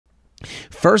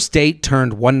First date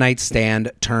turned one night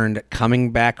stand turned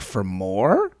coming back for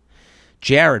more.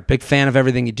 Jared, big fan of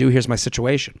everything you do. Here's my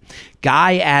situation.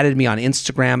 Guy added me on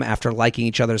Instagram after liking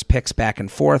each other's pics back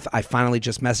and forth. I finally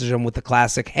just messaged him with the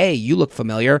classic, hey, you look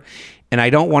familiar. And I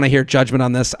don't want to hear judgment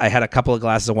on this. I had a couple of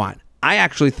glasses of wine. I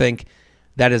actually think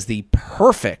that is the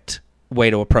perfect way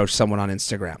to approach someone on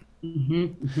Instagram.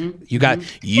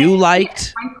 You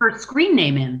liked. Find her screen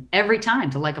name in every time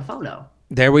to like a photo.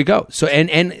 There we go. So,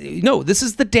 and no, this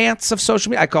is the dance of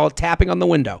social media. I call it tapping on the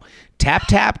window. Tap,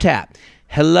 tap, tap.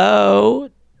 Hello,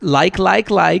 like,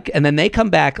 and then they come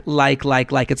back like.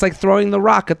 It's like throwing the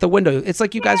rock at the window. It's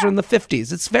like you guys are in the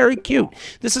 50s. It's very cute.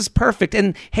 This is perfect.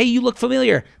 And hey, you look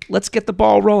familiar. Let's get the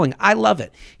ball rolling. I love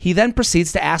it. He then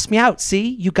proceeds to ask me out. See,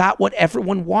 you got what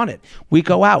everyone wanted. We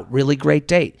go out. Really great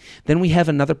date. Then we have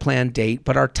another planned date,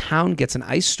 but our town gets an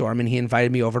ice storm and he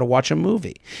invited me over to watch a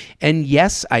movie. And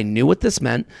yes, I knew what this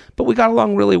meant, but we got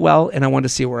along really well and I wanted to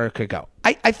see where it could go.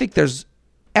 I think there's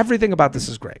everything about this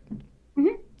is great.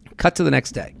 Cut to the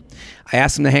next day. I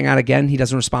asked him to hang out again. He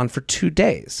doesn't respond for 2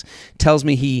 days. Tells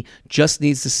me he just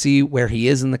needs to see where he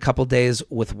is in the couple days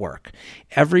with work.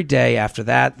 Every day after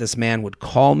that, this man would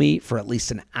call me for at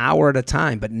least an hour at a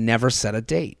time, but never set a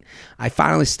date. I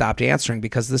finally stopped answering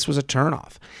because this was a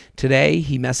turnoff. Today,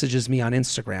 he messages me on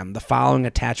Instagram. The following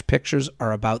attached pictures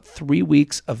are about 3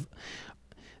 weeks of...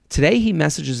 Today, he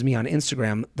messages me on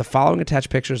Instagram. The following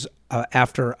attached pictures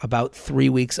after about 3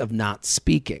 weeks of not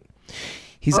speaking.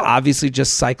 He's obviously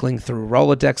just cycling through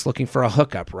Rolodex looking for a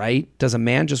hookup, right? Does a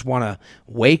man just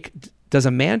wake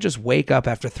up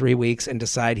after 3 weeks and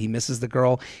decide he misses the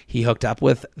girl he hooked up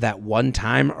with that one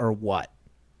time or what?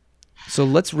 So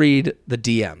let's read the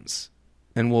DMs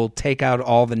and we'll take out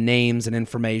all the names and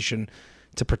information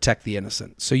to protect the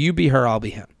innocent. So you be her, I'll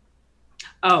be him.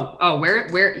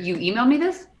 Where you emailed me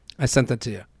this? I sent that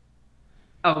to you.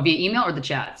 Oh, via email or the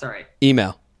chat? Sorry.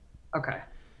 Email. Okay.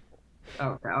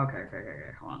 Okay.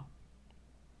 Hold on.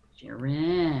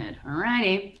 Jared.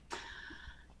 Alrighty.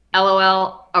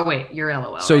 LOL. Oh wait, you're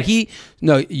LOL. So right?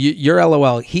 You're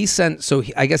LOL.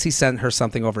 I guess he sent her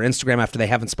something over Instagram after they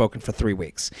haven't spoken for 3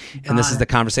 weeks. And this is the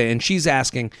conversation. And he's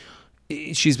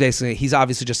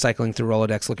obviously just cycling through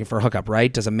Rolodex looking for a hookup,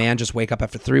 right? Does a man just wake up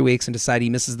after 3 weeks and decide he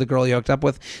misses the girl he hooked up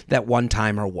with that one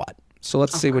time or what? So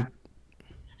let's see what.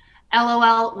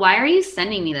 LOL. Why are you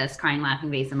sending me this crying laughing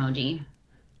face emoji?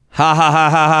 Ha ha ha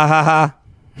ha ha ha ha.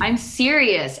 I'm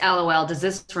serious, LOL. Does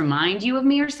this remind you of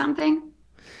me or something?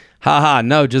 Ha ha,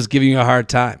 no, just giving you a hard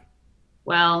time.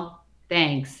 Well,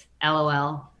 thanks,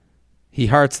 LOL. He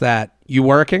hearts that. You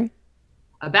working?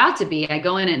 About to be. I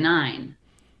go in at 9.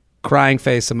 Crying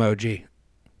face emoji.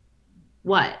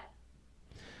 What?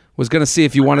 Was going to see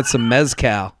if you wanted some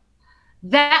mezcal.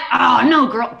 Oh, no,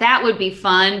 girl, that would be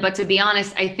fun. But to be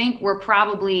honest, I think we're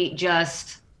probably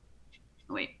just...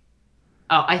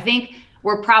 I think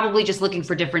we're probably just looking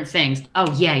for different things.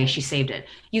 Oh, yay, she saved it.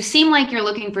 You seem like you're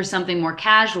looking for something more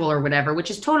casual or whatever, which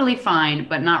is totally fine,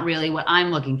 but not really what I'm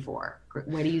looking for.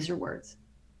 Way to use your words.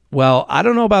 Well, I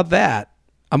don't know about that.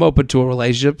 I'm open to a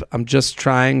relationship. I'm just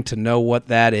trying to know what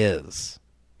that is.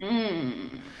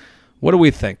 What do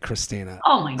we think, Christina?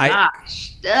 Oh, my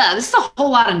gosh. This is a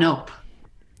whole lot of nope.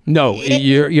 No,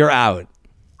 you're out.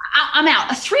 I'm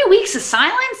out. 3 weeks of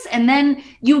silence, and then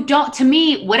you don't, to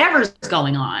me, whatever's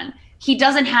going on, he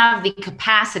doesn't have the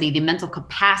capacity, the mental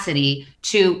capacity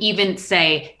to even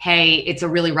say, hey, it's a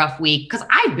really rough week. Because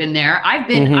I've been there.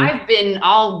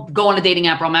 I'll go on a dating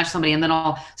app or I'll match somebody and then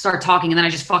I'll start talking and then I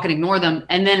just fucking ignore them.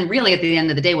 And then really at the end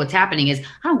of the day, what's happening is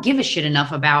I don't give a shit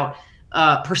enough about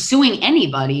pursuing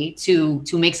anybody to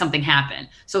make something happen.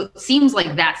 So it seems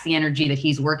like that's the energy that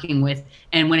he's working with.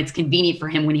 And when it's convenient for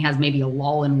him, when he has maybe a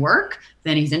lull in work,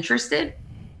 then he's interested.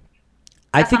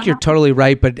 I think you're totally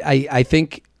right. But I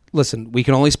think, listen, we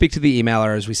can only speak to the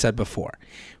emailer, as we said before.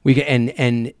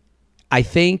 And I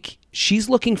think she's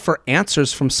looking for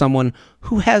answers from someone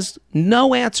who has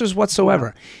no answers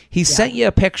whatsoever. He sent you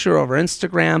a picture over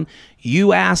Instagram.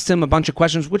 You asked him a bunch of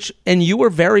questions, and you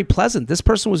were very pleasant. This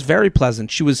person was very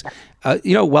pleasant. She was,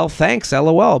 well, thanks,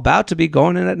 LOL, about to be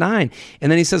going in at 9.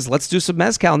 And then he says, let's do some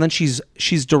mezcal. And then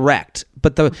she's direct.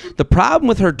 But the problem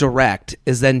with her direct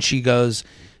is then she goes,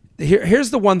 here's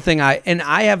the one thing I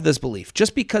have this belief.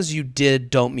 Just because you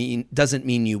did doesn't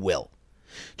mean you will.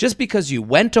 Just because you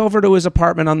went over to his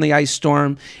apartment on the ice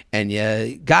storm and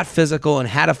you got physical and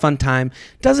had a fun time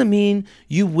doesn't mean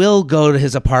you will go to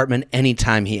his apartment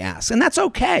anytime he asks. And that's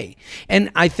okay.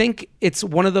 And I think it's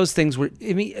one of those things where,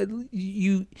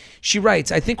 she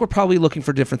writes, I think we're probably looking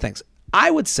for different things. I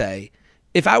would say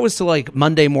if I was to like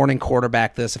Monday morning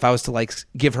quarterback this, if I was to like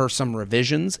give her some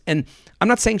revisions, and I'm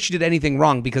not saying she did anything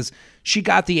wrong because she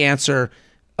got the answer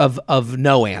of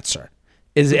no answer,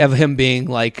 is of him being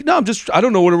like, no, I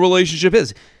don't know what a relationship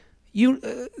is.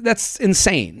 That's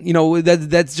insane.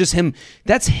 That's just him.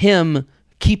 That's him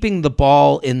keeping the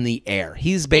ball in the air.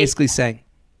 He's basically saying,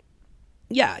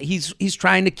 yeah, he's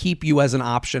trying to keep you as an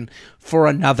option for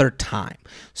another time.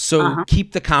 So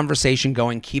keep the conversation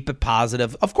going, keep it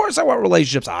positive. Of course I want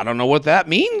relationships. I don't know what that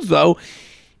means though.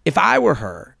 If I were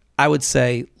her, I would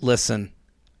say, listen,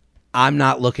 I'm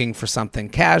not looking for something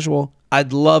casual.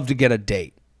 I'd love to get a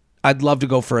date. I'd love to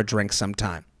go for a drink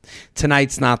sometime.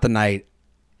 Tonight's not the night.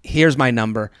 Here's my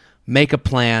number. Make a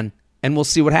plan and we'll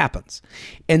see what happens.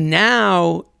 And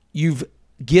now you've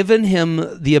given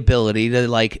him the ability to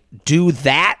like do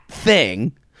that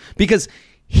thing because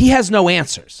he has no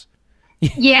answers.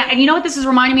 Yeah, and you know what this is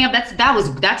reminding me of?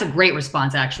 That's a great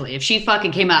response actually. If she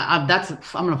fucking came out, I'm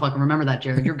gonna fucking remember that,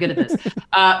 Jared. You're good at this.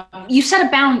 You set a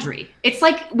boundary. It's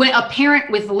like when a parent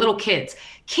with little kids.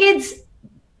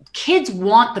 Kids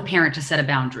want the parent to set a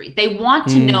boundary. They want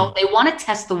to know, they want to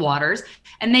test the waters,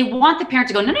 and they want the parent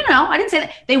to go, no, I didn't say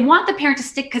that. They want the parent to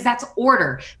stick because that's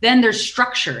order. Then there's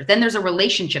structure. Then there's a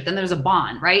relationship. Then there's a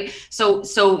bond, right?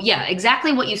 So yeah,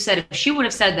 exactly what you said. If she would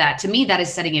have said that, to me, that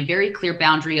is setting a very clear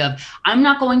boundary of, I'm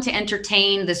not going to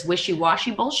entertain this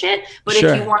wishy-washy bullshit, but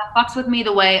Sure. if you want to fucks with me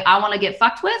the way I want to get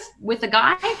fucked with a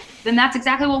guy, then that's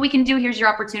exactly what we can do. Here's your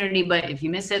opportunity. But if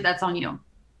you miss it, that's on you.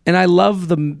 And I love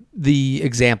the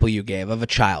example you gave of a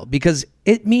child because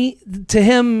to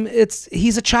him,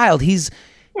 he's a child. It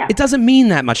doesn't mean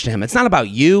that much to him. It's not about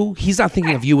you. He's not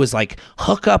thinking of you as like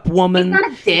hookup woman. He's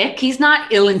not a dick. He's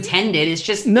not ill-intended. It's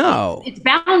just no. It's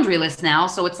boundaryless now.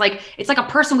 So it's like a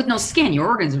person with no skin. Your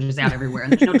organs are just out everywhere,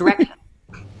 and there's no direction.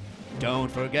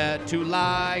 Don't forget to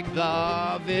like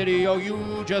the video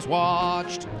you just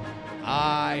watched.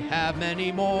 I have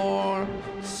many more.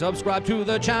 Subscribe to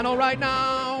the channel right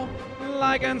now.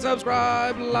 Like and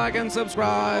subscribe, like and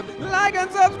subscribe, like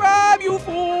and subscribe, you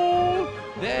fool.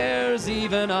 There's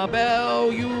even a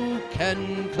bell you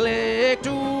can click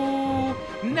to.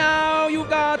 Now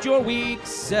you've got your week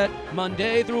set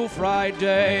Monday through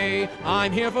Friday.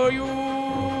 I'm here for you.